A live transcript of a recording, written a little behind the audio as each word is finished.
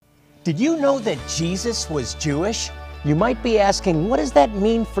Did you know that Jesus was Jewish? You might be asking, what does that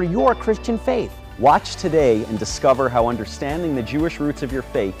mean for your Christian faith? Watch today and discover how understanding the Jewish roots of your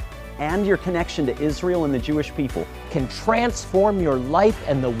faith and your connection to Israel and the Jewish people Can transform your life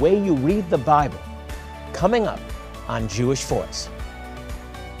and the way you read the Bible. Coming up on Jewish Voice.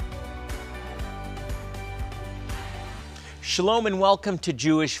 Shalom and welcome to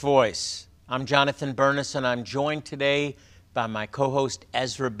Jewish Voice. I'm Jonathan Bernis and I'm joined today by my co-host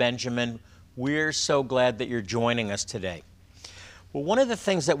Ezra Benjamin. We're so glad that you're joining us today. Well, one of the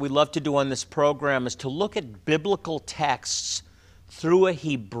things that we love to do on this program is to look at biblical texts through a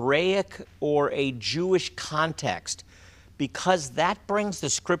Hebraic or a Jewish context, because that brings the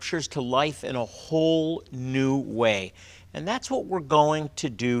scriptures to life in a whole new way. And that's what we're going to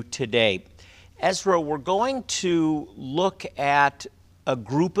do today. Ezra, we're going to look at a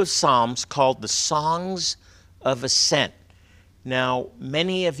group of psalms called the Songs of Ascent. Now,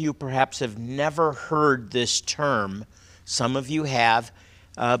 many of you perhaps have never heard this term. Some of you have,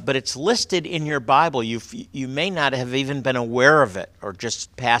 but it's listed in your Bible. You may not have even been aware of it or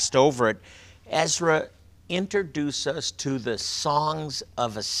just passed over it. Ezra, introduce us to the Songs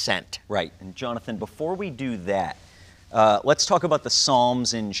of Ascent. Right. And Jonathan, before we do that, let's talk about the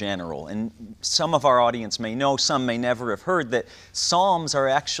Psalms in general. And some of our audience may know, some may never have heard, that Psalms are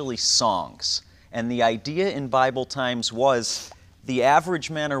actually songs. And the idea in Bible times was the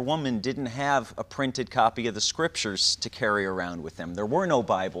average man or woman didn't have a printed copy of the scriptures to carry around with them. There were no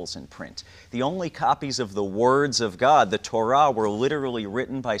Bibles in print. The only copies of the words of God, the Torah, were literally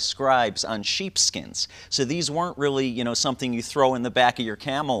written by scribes on sheepskins. So these weren't really, something you throw in the back of your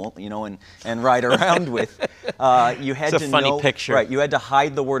camel, and ride around with. You had it's a funny picture. Right, you had to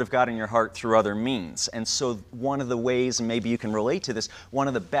hide the word of God in your heart through other means. And so one of the ways, and maybe you can relate to this, one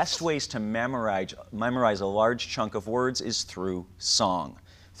of the best ways to memorize a large chunk of words is through song,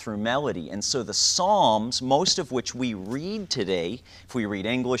 through melody. And so the Psalms, most of which we read today, if we read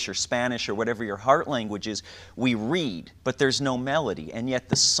English or Spanish or whatever your heart language is, we read, but there's no melody. And yet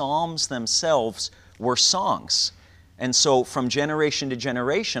the Psalms themselves were songs. And so from generation to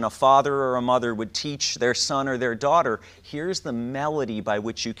generation, a father or a mother would teach their son or their daughter, here's the melody by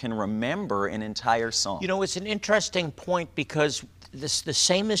which you can remember an entire song. It's an interesting point, because the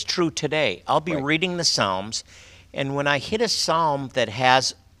same is true today. I'll be reading the Psalms, and when I hit a psalm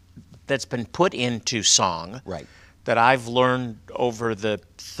that's been put into song, that I've learned over the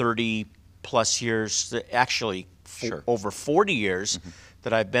 30 plus years, actually over 40 years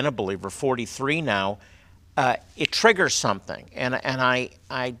that I've been a believer, 43 now, it triggers something, and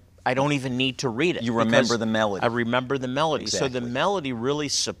I don't even need to read it. You remember the melody. I remember the melody. Exactly. So the melody really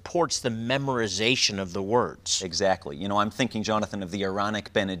supports the memorization of the words. Exactly. I'm thinking, Jonathan, of the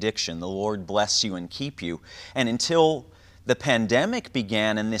Aaronic benediction, the Lord bless you and keep you. And until the pandemic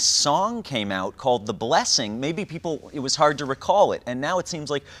began and this song came out called The Blessing, maybe it was hard to recall it. And now it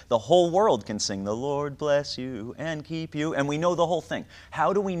seems like the whole world can sing, the Lord bless you and keep you. And we know the whole thing.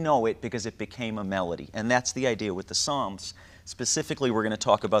 How do we know it? Because it became a melody. And that's the idea with the Psalms. Specifically, we're going to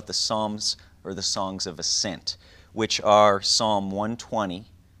talk about the Psalms, or the Songs of Ascent, which are Psalm 120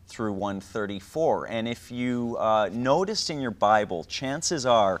 through 134. And if you noticed in your Bible, chances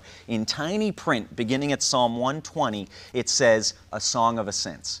are, in tiny print, beginning at Psalm 120, it says a Song of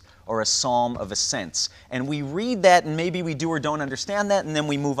Ascents, or a Psalm of Ascents. And we read that, and maybe we do or don't understand that, and then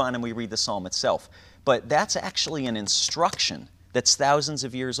we move on and we read the psalm itself. But that's actually an instruction that's thousands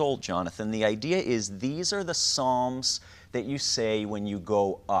of years old, Jonathan. The idea is these are the psalms that you say when you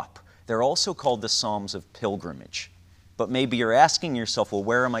go up. They're also called the Psalms of Pilgrimage. But maybe you're asking yourself, well,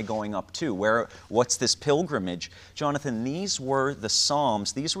 where am I going up to? What's this pilgrimage? Jonathan, these were the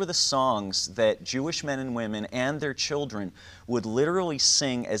psalms, these were the songs that Jewish men and women and their children would literally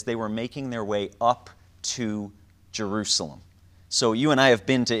sing as they were making their way up to Jerusalem. So you and I have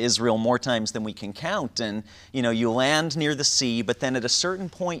been to Israel more times than we can count, and you land near the sea, but then at a certain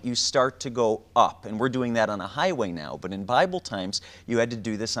point you start to go up, and we're doing that on a highway now, but in Bible times you had to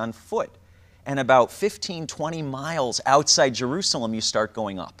do this on foot. And about 15, 20 miles outside Jerusalem you start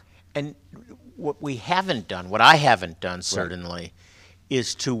going up. And what I haven't done certainly,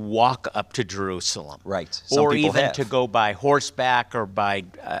 is to walk up to Jerusalem. Right. Or even to go by horseback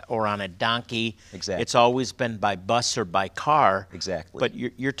or on a donkey. Exactly. It's always been by bus or by car. Exactly. But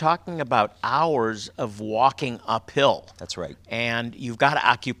you're talking about hours of walking uphill. That's right. And you've got to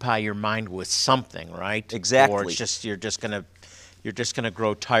occupy your mind with something, right? Exactly. Or you're just going to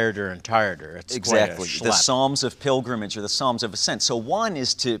grow tireder and tireder. It's exactly. Quite a the schlep. Psalms of Pilgrimage, or the Psalms of Ascent. So one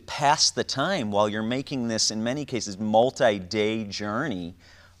is to pass the time while you're making this, in many cases, multi-day journey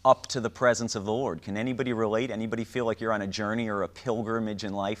up to the presence of the Lord. Can anybody relate? Anybody feel like you're on a journey or a pilgrimage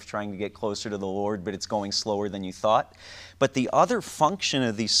in life trying to get closer to the Lord, but it's going slower than you thought? But the other function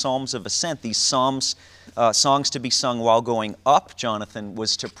of these Psalms of Ascent, these songs to be sung while going up, Jonathan,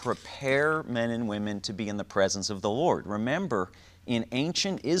 was to prepare men and women to be in the presence of the Lord. Remember, in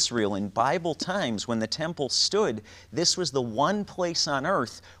ancient Israel, in Bible times, when the temple stood, this was the one place on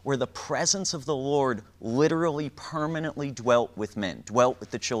earth where the presence of the Lord literally permanently dwelt with men, dwelt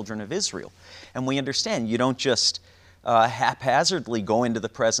with the children of Israel. And we understand you don't just haphazardly go into the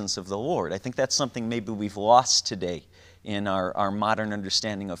presence of the Lord. I think that's something maybe we've lost today in our modern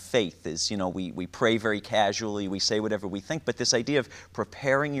understanding of faith is, we pray very casually, we say whatever we think, but this idea of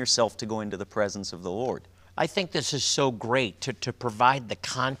preparing yourself to go into the presence of the Lord. I think this is so great to provide the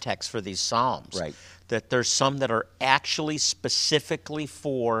context for these Psalms. Right. That there's some that are actually specifically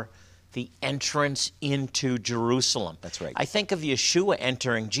for the entrance into Jerusalem. That's right. I think of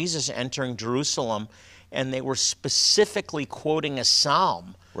Jesus entering Jerusalem, and they were specifically quoting a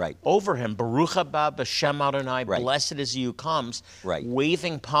psalm over him. Baruch haba b'shem Adonai, blessed is he who comes,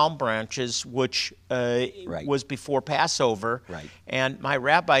 waving palm branches, which was before Passover. And my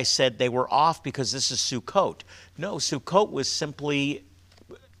rabbi said they were off because this is Sukkot. No, Sukkot was simply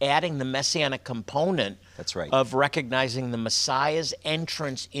adding the messianic component of recognizing the Messiah's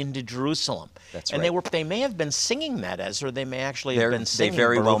entrance into Jerusalem. And they may have been singing that, Ezra. They may actually have been singing. They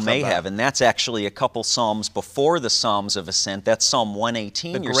very well may Haba. have, and that's actually a couple psalms before the Psalms of Ascent. That's Psalm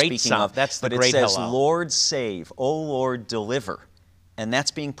 118 you're speaking of. That's the but great it says, Hallel. Lord save, O Lord deliver. And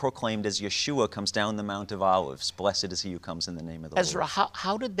that's being proclaimed as Yeshua comes down the Mount of Olives. Blessed is he who comes in the name of the Ezra, Lord.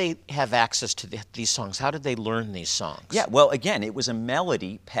 how did they have access to these songs? How did they learn these songs? Yeah, well, again, it was a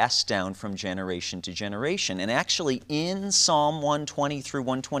melody passed down from generation to generation. And actually, in Psalm 120 through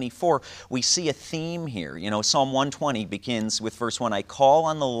 124, we see a theme here. Psalm 120 begins with verse 1, I call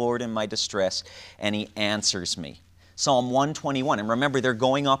on the Lord in my distress, and he answers me. Psalm 121, and remember, they're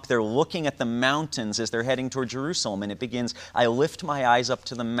going up, they're looking at the mountains as they're heading toward Jerusalem, and it begins, I lift my eyes up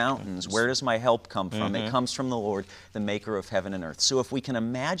to the mountains. Where does my help come from? It comes from the Lord, the maker of heaven and earth. So if we can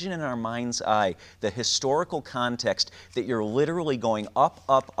imagine in our mind's eye the historical context that you're literally going up,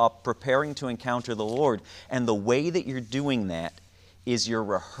 up, up, preparing to encounter the Lord, and the way that you're doing that is you're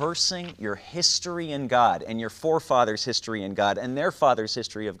rehearsing your history in God, and your forefathers' history in God, and their fathers'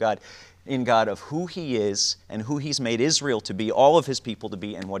 history of God, in God, of who he is and who he's made Israel to be, all of his people to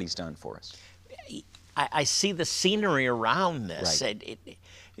be, and what he's done for us. I see the scenery around this.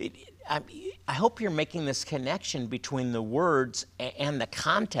 I hope you're making this connection between the words and the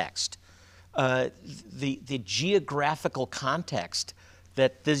context, the geographical context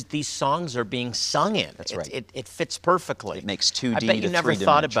that these songs are being sung in. That's right. It fits perfectly. It makes 2D to 3D. I bet you never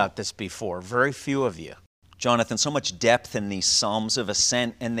thought about this before. Very few of you. Jonathan, so much depth in these Psalms of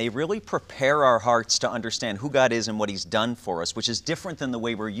Ascent, and they really prepare our hearts to understand who God is and what he's done for us, which is different than the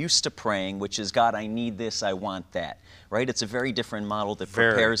way we're used to praying, which is, God, I need this, I want that, right? It's a very different model that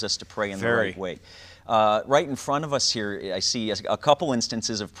prepares us to pray in the right way. Right in front of us here, I see a couple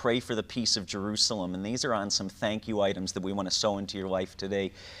instances of pray for the peace of Jerusalem, and these are on some thank you items that we want to sow into your life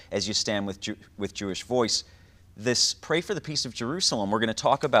today as you stand with Jewish Voice. This pray for the peace of Jerusalem, we're going to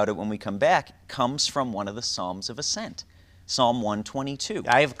talk about it when we come back, comes from one of the Psalms of Ascent, Psalm 122.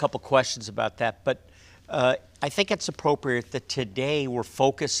 I have a couple questions about that, but I think it's appropriate that today we're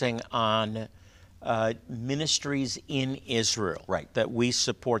focusing on ministries in Israel that we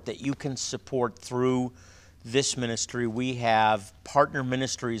support, that you can support through this ministry. We have partner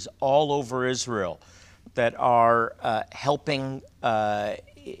ministries all over Israel that are helping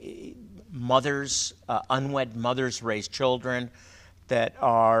mothers, unwed mothers raise children, that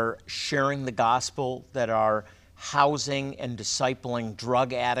are sharing the gospel, that are housing and discipling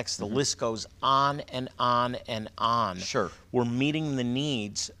drug addicts. The list goes on and on and on. Sure. We're meeting the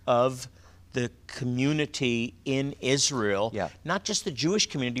needs of the community in Israel, not just the Jewish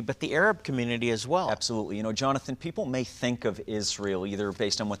community, but the Arab community as well. Absolutely. Jonathan, people may think of Israel either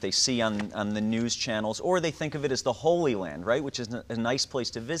based on what they see on the news channels, or they think of it as the Holy Land, right, which is a nice place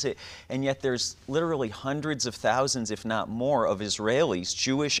to visit, and yet there's literally hundreds of thousands, if not more, of Israelis,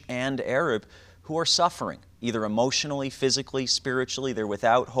 Jewish and Arab, who are suffering, either emotionally, physically, spiritually. They're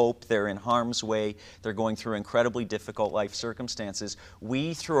without hope. They're in harm's way. They're going through incredibly difficult life circumstances.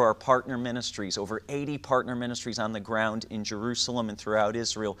 We, through our partner ministries, over 80 partner ministries on the ground in Jerusalem and throughout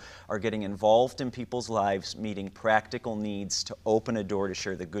Israel, are getting involved in people's lives, meeting practical needs to open a door to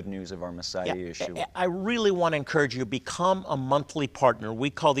share the good news of our Messiah, Yeshua. I really want to encourage you to become a monthly partner.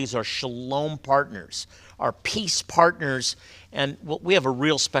 We call these our Shalom partners, our peace partners. And we have a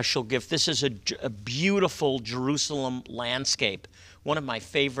real special gift. This is a beautiful Jerusalem landscape one of my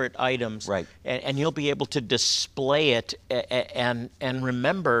favorite items. Right. And you'll be able to display it and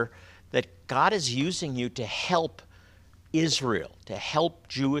remember that God is using you to help Israel, to help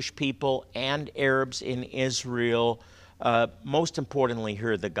Jewish people and Arabs in Israel, most importantly,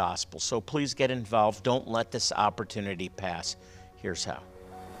 hear the gospel. So please get involved. Don't let this opportunity pass. Here's how.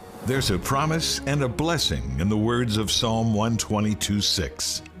 There's a promise and a blessing in the words of Psalm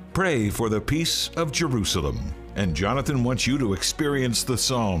 122:6. Pray for the peace of Jerusalem. And Jonathan wants you to experience the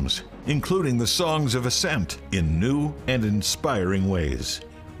Psalms, including the Songs of Ascent, in new and inspiring ways.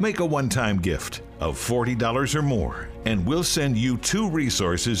 Make a one-time gift of $40 or more, and we'll send you 2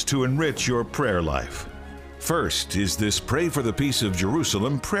 resources to enrich your prayer life. First is this Pray for the Peace of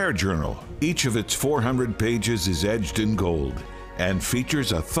Jerusalem prayer journal. Each of its 400 pages is edged in gold and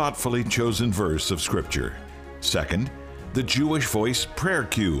features a thoughtfully chosen verse of Scripture. Second, the Jewish Voice Prayer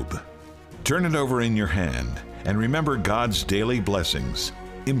Cube. Turn it over in your hand and remember God's daily blessings.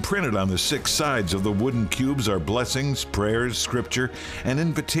 Imprinted on the 6 sides of the wooden cubes are blessings, prayers, Scripture, and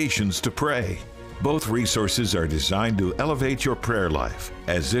invitations to pray. Both resources are designed to elevate your prayer life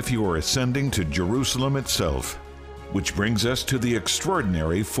as if you are ascending to Jerusalem itself. Which brings us to the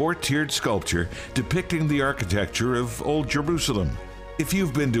extraordinary 4-tiered sculpture depicting the architecture of Old Jerusalem. If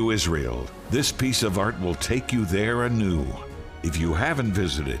you've been to Israel, this piece of art will take you there anew. If you haven't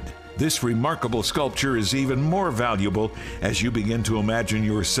visited, this remarkable sculpture is even more valuable as you begin to imagine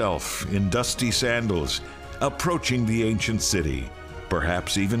yourself in dusty sandals, approaching the ancient city,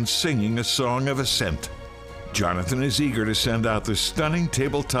 perhaps even singing a song of ascent. Jonathan is eager to send out the stunning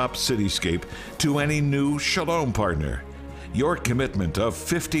tabletop cityscape to any new Shalom partner. Your commitment of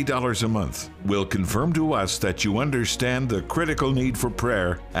 $50 a month will confirm to us that you understand the critical need for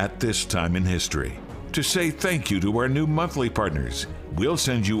prayer at this time in history. To say thank you to our new monthly partners, we'll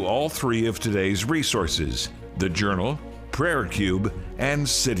send you all 3 of today's resources: the Journal, Prayer Cube, and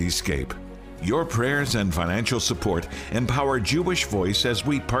Cityscape. Your prayers and financial support empower Jewish Voice as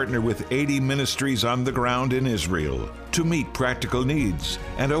we partner with 80 ministries on the ground in Israel to meet practical needs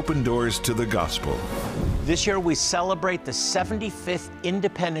and open doors to the gospel. This year we celebrate the 75th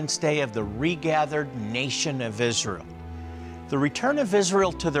Independence Day of the regathered nation of Israel. The return of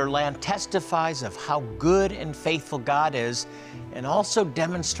Israel to their land testifies of how good and faithful God is, and also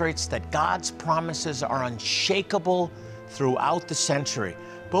demonstrates that God's promises are unshakable throughout the century,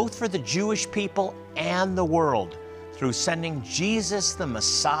 both for the Jewish people and the world, through sending Jesus the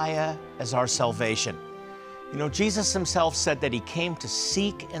Messiah as our salvation. You know, Jesus himself said that he came to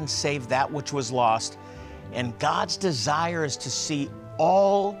seek and save that which was lost, and God's desire is to see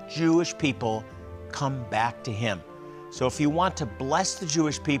all Jewish people come back to him. So if you want to bless the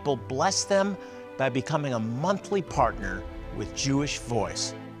Jewish people, bless them by becoming a monthly partner with Jewish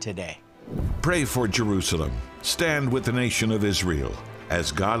Voice today. Pray for Jerusalem. Stand with the nation of Israel.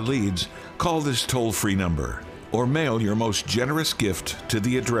 As God leads, call this toll-free number or mail your most generous gift to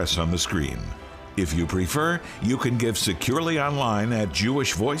the address on the screen. If you prefer, you can give securely online at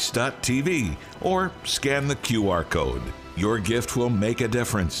jewishvoice.tv or scan the QR code. Your gift will make a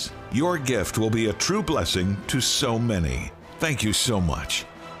difference. Your gift will be a true blessing to so many. Thank you so much.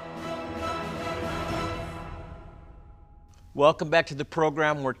 Welcome back to the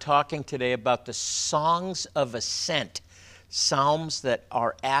program. We're talking today about the Songs of Ascent. Psalms that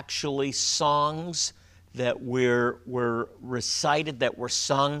are actually songs that were recited, that were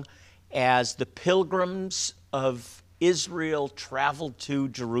sung as the pilgrims of Israel traveled to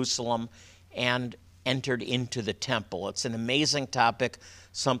Jerusalem and entered into the temple. It's an amazing topic,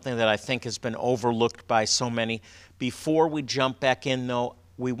 something that I think has been overlooked by so many. Before we jump back in, though,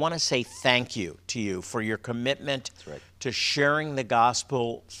 we want to say thank you to you for your commitment to sharing the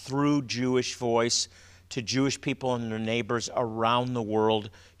gospel through Jewish Voice to Jewish people and their neighbors around the world.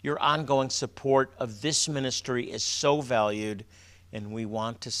 Your ongoing support of this ministry is so valued, and we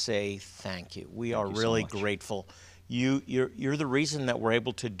want to say thank you. We are really grateful. You're the reason that we're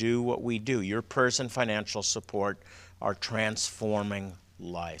able to do what we do. Your prayers and financial support are transforming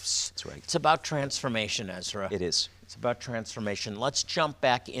lives. That's right. It's about transformation, Ezra. It is. It's about transformation. Let's jump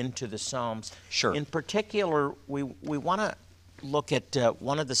back into the Psalms. Sure. In particular, we want to look at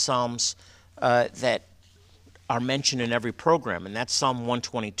one of the Psalms that are mentioned in every program, and that's Psalm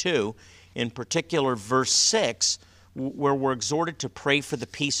 122, in particular verse 6, where we're exhorted to pray for the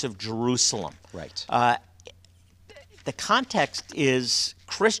peace of Jerusalem. Right. The context is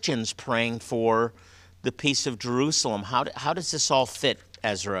Christians praying for the peace of Jerusalem. How does this all fit,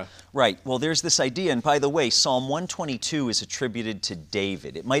 Ezra? Right. Well, there's this idea, and by the way, Psalm 122 is attributed to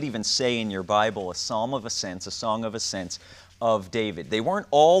David. It might even say in your Bible a Psalm of Ascent, a Song of Ascent, of David. They weren't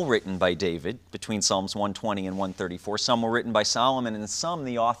all written by David, between Psalms 120 and 134. Some were written by Solomon, and some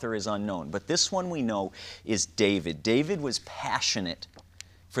the author is unknown. But this one we know is David. David was passionate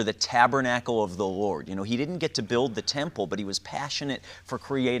for the tabernacle of the Lord. You know, he didn't get to build the temple, but he was passionate for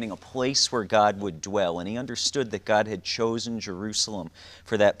creating a place where God would dwell. And he understood that God had chosen Jerusalem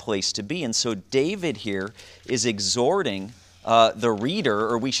for that place to be. And so David here is exhorting the reader,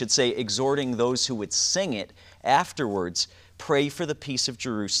 or we should say exhorting those who would sing it afterwards, pray for the peace of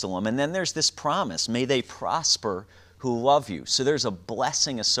Jerusalem. And then there's this promise, may they prosper who love you. So there's a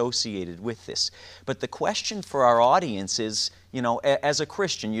blessing associated with this. But the question for our audience is, you know, as a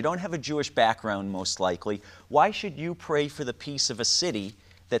Christian, you don't have a Jewish background most likely. Why should you pray for the peace of a city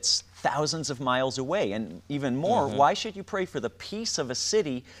that's thousands of miles away? And even more, why should you pray for the peace of a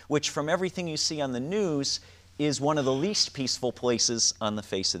city which, from everything you see on the news, is one of the least peaceful places on the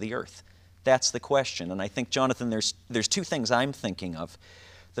face of the earth? That's the question. And I think, Jonathan, there's two things I'm thinking of.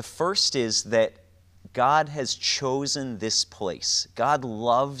 The first is that God has chosen this place. God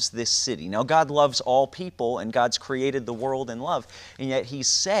loves this city. Now, God loves all people, and God's created the world in love, and yet He's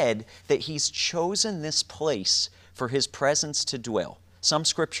said that He's chosen this place for His presence to dwell. Some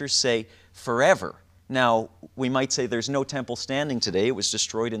scriptures say forever. Now, we might say there's no temple standing today. It was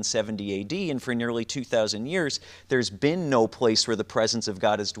destroyed in 70 AD, and for nearly 2,000 years, there's been no place where the presence of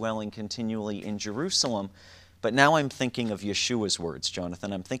God is dwelling continually in Jerusalem. But now I'm thinking of Yeshua's words,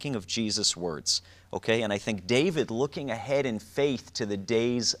 Jonathan. I'm thinking of Jesus' words, okay? And I think David, looking ahead in faith to the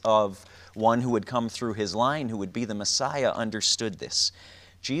days of one who would come through his line, who would be the Messiah, understood this.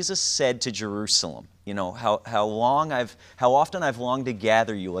 Jesus said to Jerusalem, you know, how often I've longed to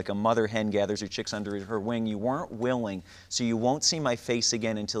gather you like a mother hen gathers her chicks under her wing. You weren't willing, so you won't see my face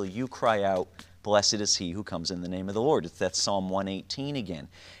again until you cry out, blessed is he who comes in the name of the Lord. That's Psalm 118 again.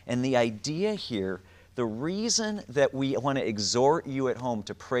 And the idea here, the reason that we want to exhort you at home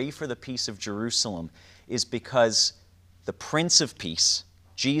to pray for the peace of Jerusalem is because the Prince of Peace,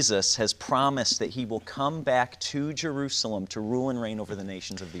 Jesus, has promised that He will come back to Jerusalem to rule and reign over the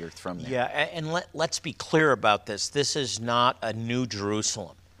nations of the earth from there. Yeah, and let's be clear about this. This is not a new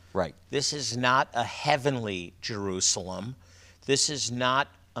Jerusalem. Right. This is not a heavenly Jerusalem. This is not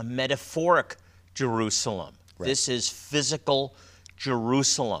a metaphoric Jerusalem. Right. This is physical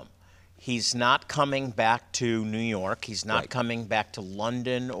Jerusalem. He's not coming back to New York. He's not coming back to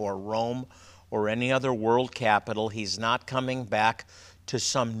London or Rome or any other world capital. He's not coming back to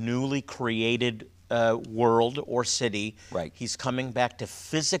some newly created world or city. Right. He's coming back to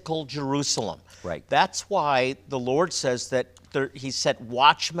physical Jerusalem. Right. That's why the Lord says that He set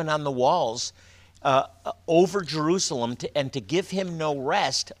watchmen on the walls over Jerusalem and to give Him no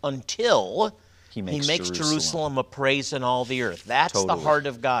rest until He makes Jerusalem a praise in all the earth. That's the heart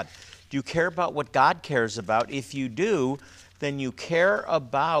of God. Do you care about what God cares about? If you do, then you care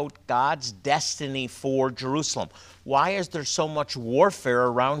about God's destiny for Jerusalem. Why is there so much warfare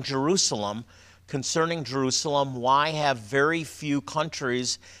around Jerusalem concerning Jerusalem? Why have very few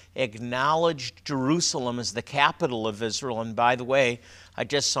countries acknowledged Jerusalem as the capital of Israel? And by the way, I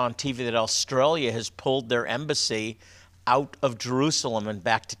just saw on TV that Australia has pulled their embassy out of Jerusalem and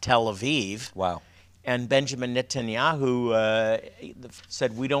back to Tel Aviv. Wow. And Benjamin Netanyahu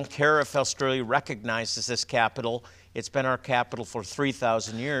said, we don't care if Australia recognizes this capital. It's been our capital for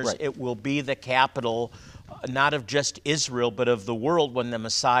 3,000 years. Right. It will be the capital not of just Israel, but of the world when the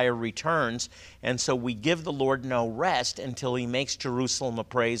Messiah returns. And so we give the Lord no rest until He makes Jerusalem a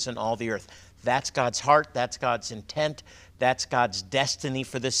praise in all the earth. That's God's heart. That's God's intent. That's God's destiny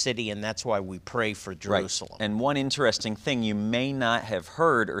for the city, and that's why we pray for Jerusalem. Right. And one interesting thing you may not have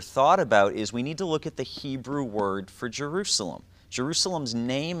heard or thought about is we need to look at the Hebrew word for Jerusalem. Jerusalem's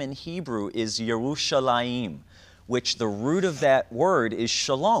name in Hebrew is Yerushalayim, which the root of that word is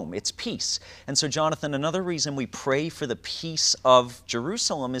shalom. It's peace. And so, Jonathan, another reason we pray for the peace of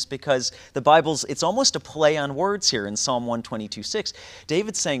Jerusalem is because the Bible's, it's almost a play on words here in Psalm 122:6.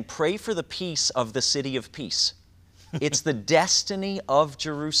 David's saying, pray for the peace of the city of peace. It's the destiny of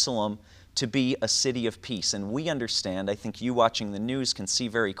Jerusalem to be a city of peace. And we understand, I think you watching the news can see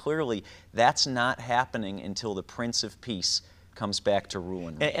very clearly, that's not happening until the Prince of Peace comes back to rule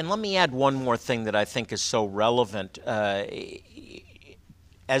and reign. And let me add one more thing that I think is so relevant.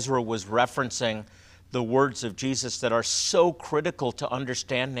 Ezra was referencing the words of Jesus that are so critical to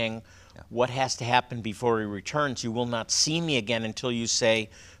understanding what has to happen before He returns. You will not see me again until you say,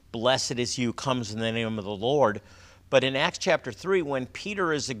 blessed is He who comes in the name of the Lord. But in Acts chapter 3, when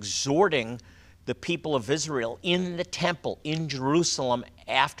Peter is exhorting the people of Israel in the temple in Jerusalem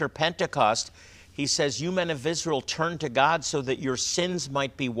after Pentecost, he says, you men of Israel, turn to God so that your sins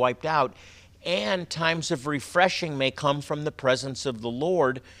might be wiped out. and times of refreshing may come from the presence of the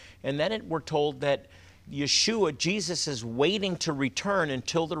Lord. And then we're told that Yeshua, Jesus, is waiting to return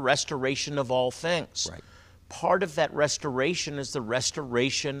until the restoration of all things. Right. Part of that restoration is the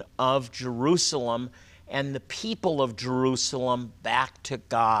restoration of Jerusalem and the people of Jerusalem back to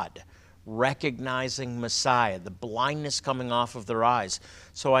God, recognizing Messiah, the blindness coming off of their eyes.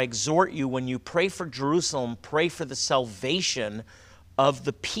 So I exhort you, when you pray for Jerusalem, pray for the salvation of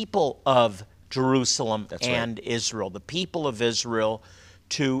the people of Jerusalem and Israel, the people of Israel,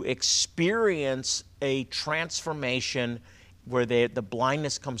 to experience a transformation where the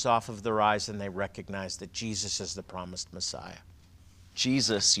blindness comes off of their eyes and they recognize that Jesus is the promised Messiah.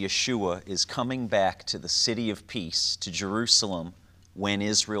 Jesus, Yeshua, is coming back to the city of peace, to Jerusalem, when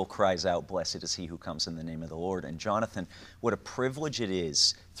Israel cries out, "Blessed is he who comes in the name of the Lord." And Jonathan, what a privilege it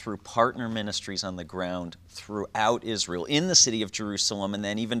is, through partner ministries on the ground throughout Israel, in the city of Jerusalem, and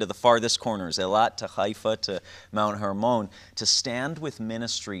then even to the farthest corners, Elat to Haifa to Mount Hermon, to stand with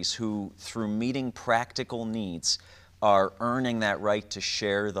ministries who, through meeting practical needs, are earning that right to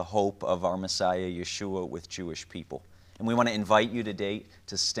share the hope of our Messiah, Yeshua, with Jewish people. And we want to invite you today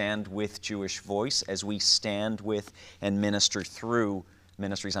to stand with Jewish Voice as we stand with and minister through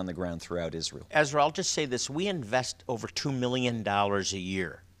ministries on the ground throughout Israel. Ezra, I'll just say this. We invest over $2 million a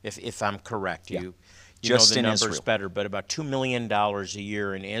year, if I'm correct. Yeah. You Just know the in numbers Israel. better, but about $2 million a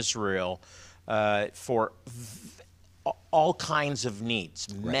year in Israel for all kinds of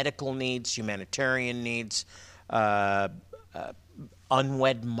needs, medical needs, humanitarian needs,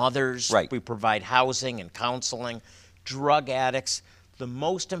 unwed mothers. We provide housing and counseling, drug addicts. The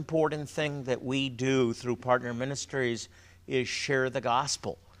most important thing that we do through partner ministries is share the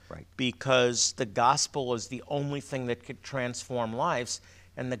gospel. Because the gospel is the only thing that could transform lives,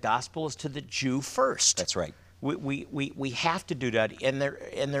 and the gospel is to the Jew first. That's right. We have to do that, and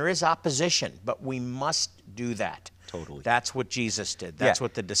there is opposition, but we must do that. Totally. That's what Jesus did. That's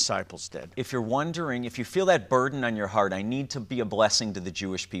what the disciples did. If you're wondering, if you feel that burden on your heart, I need to be a blessing to the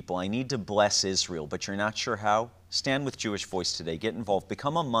Jewish people, I need to bless Israel, but you're not sure how, stand with Jewish Voice today. Get involved.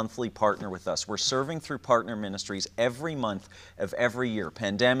 Become a monthly partner with us. We're serving through partner ministries every month of every year.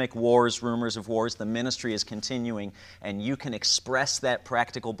 Pandemic, wars, rumors of wars, the ministry is continuing, and you can express that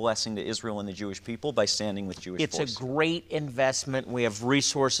practical blessing to Israel and the Jewish people by standing with Jewish Voice. It's a great investment. We have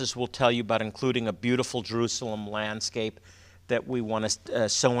resources we'll tell you about, including a beautiful Jerusalem landscape that we want to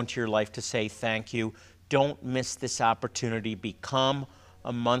sow into your life to say thank you. Don't miss this opportunity. Become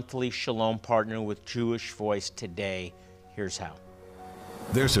a monthly Shalom partner with Jewish Voice today. Here's how.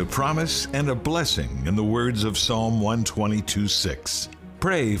 There's a promise and a blessing in the words of Psalm 122:6.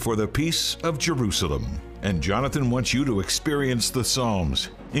 Pray for the peace of Jerusalem. And Jonathan wants you to experience the Psalms,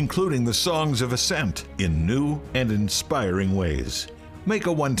 including the Songs of Ascent, in new and inspiring ways. Make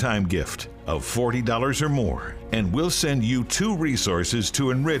a one-time gift of $40 or more, and we'll send you 2 resources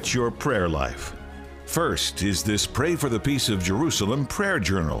to enrich your prayer life. First is this Pray for the Peace of Jerusalem prayer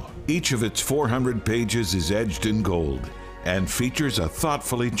journal. Each of its 400 pages is edged in gold and features a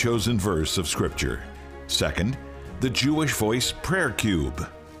thoughtfully chosen verse of Scripture. Second, the Jewish Voice Prayer Cube.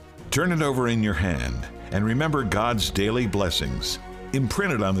 Turn it over in your hand and remember God's daily blessings.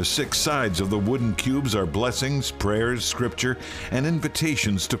 Imprinted on the 6 sides of the wooden cubes are blessings, prayers, Scripture, and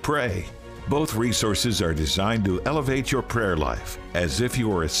invitations to pray. Both resources are designed to elevate your prayer life as if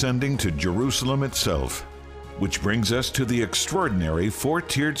you are ascending to Jerusalem itself. Which brings us to the extraordinary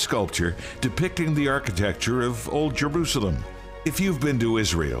 4-tiered sculpture depicting the architecture of Old Jerusalem. If you've been to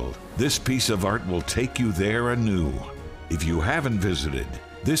Israel, this piece of art will take you there anew. If you haven't visited,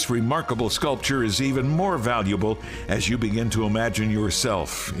 this remarkable sculpture is even more valuable as you begin to imagine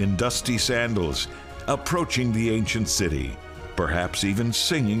yourself in dusty sandals, approaching the ancient city, perhaps even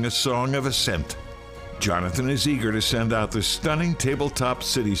singing a song of ascent. Jonathan is eager to send out the stunning tabletop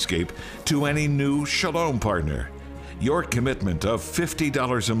cityscape to any new Shalom partner. Your commitment of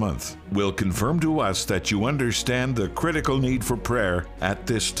 $50 a month will confirm to us that you understand the critical need for prayer at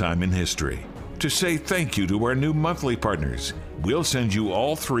this time in history. To say thank you to our new monthly partners, we'll send you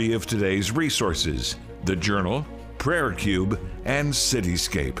all 3 of today's resources: the Journal, Prayer Cube, and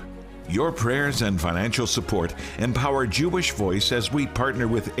Cityscape. Your prayers and financial support empower Jewish Voice as we partner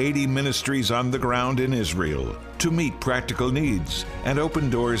with 80 ministries on the ground in Israel to meet practical needs and open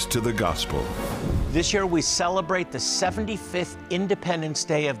doors to the gospel. This year we celebrate the 75th Independence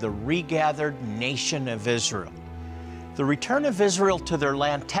Day of the regathered nation of Israel. The return of Israel to their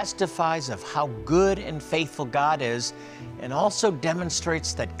land testifies of how good and faithful God is, and also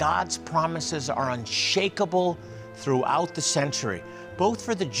demonstrates that God's promises are unshakable throughout the century, both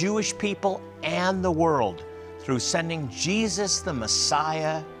for the Jewish people and the world. through sending Jesus the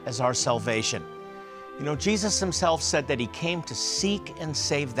Messiah as our salvation. You know, Jesus himself said that he came to seek and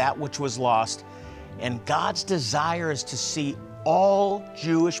save that which was lost, and God's desire is to see all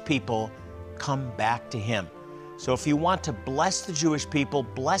Jewish people come back to him. So if you want to bless the Jewish people,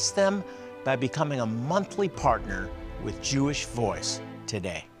 bless them by becoming a monthly partner with Jewish Voice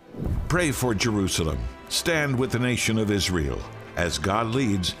today. Pray for Jerusalem. Stand with the nation of Israel. As God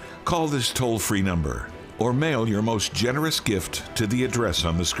leads, call this toll-free number or mail your most generous gift to the address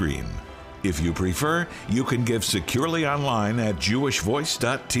on the screen. If you prefer, you can give securely online at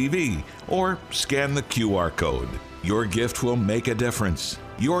jewishvoice.tv or scan the QR code. Your gift will make a difference.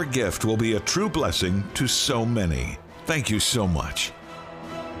 Your gift will be a true blessing to so many. Thank you so much.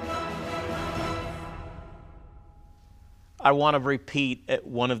 I want to repeat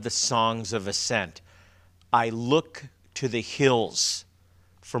one of the Songs of Ascent. I look to the hills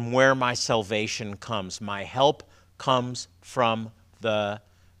from where my salvation comes. My help comes from the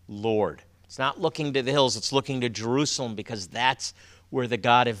Lord. It's not looking to the hills, it's looking to Jerusalem, because that's where the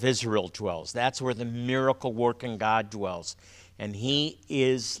God of Israel dwells. That's where the miracle-working God dwells. And he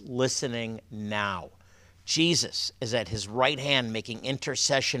is listening now. Jesus is at his right hand making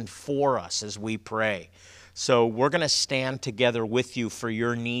intercession for us as we pray. So we're going to stand together with you for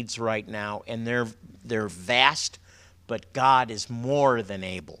your needs right now, and they're vast, but God is more than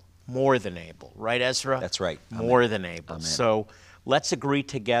able. More than able. Right, Ezra? That's right. More than able. Amen. So let's agree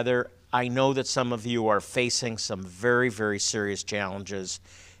together. I know that some of you are facing some very, very serious challenges,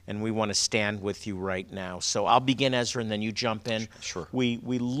 and we want to stand with you right now. So I'll begin, Ezra, and then you jump in. Sure. We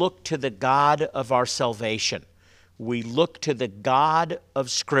look to the God of our salvation. We look to the God of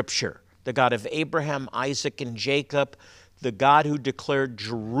Scripture, the God of Abraham, Isaac, and Jacob, the God who declared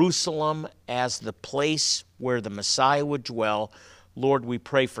Jerusalem as the place where the Messiah would dwell. Lord, we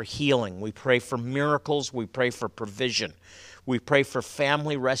pray for healing. We pray for miracles. We pray for provision. We pray for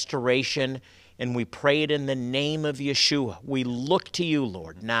family restoration, and we pray it in the name of Yeshua. We look to you,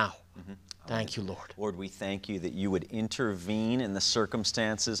 Lord, now. Thank you, Lord. Lord, we thank you that you would intervene in the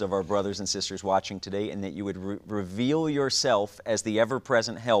circumstances of our brothers and sisters watching today, and that you would reveal yourself as the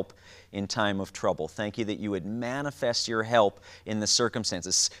ever-present help in time of trouble. Thank you that you would manifest your help in the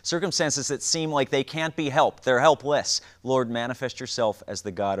circumstances that seem like they can't be helped. They're helpless. Lord, manifest yourself as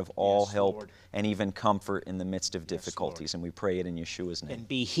the God of all help, Lord, and even comfort in the midst of difficulties. And we pray it in Yeshua's name. And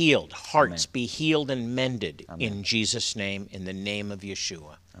be healed. Hearts Amen. Be healed and mended. Amen. In Jesus' name, in the name of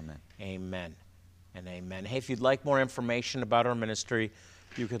Yeshua. Amen. Amen and amen. Hey, if you'd like more information about our ministry,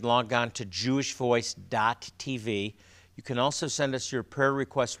 you could log on to jewishvoice.tv. You can also send us your prayer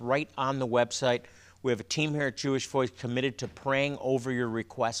requests right on the website. We have a team here at Jewish Voice committed to praying over your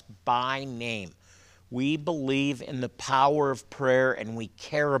requests by name. We believe in the power of prayer, and we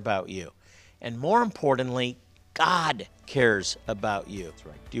care about you. And more importantly, God cares about you. That's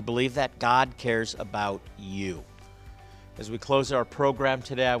right. Do you believe that? God cares about you. As we close our program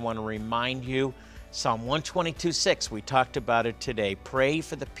today, I want to remind you, Psalm 122:6, we talked about it today. Pray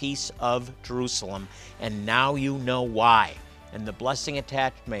for the peace of Jerusalem, and now you know why. And the blessing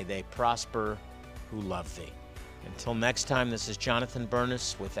attached, may they prosper who love thee. Until next time, this is Jonathan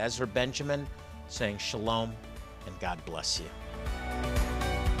Bernis with Ezra Benjamin saying shalom, and God bless you.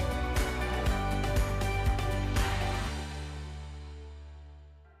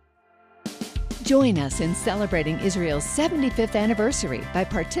 Join us in celebrating Israel's 75th anniversary by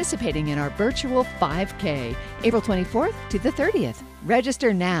participating in our virtual 5K, April 24th to the 30th.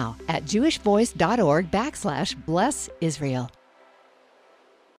 Register now at jewishvoice.org/blessisrael.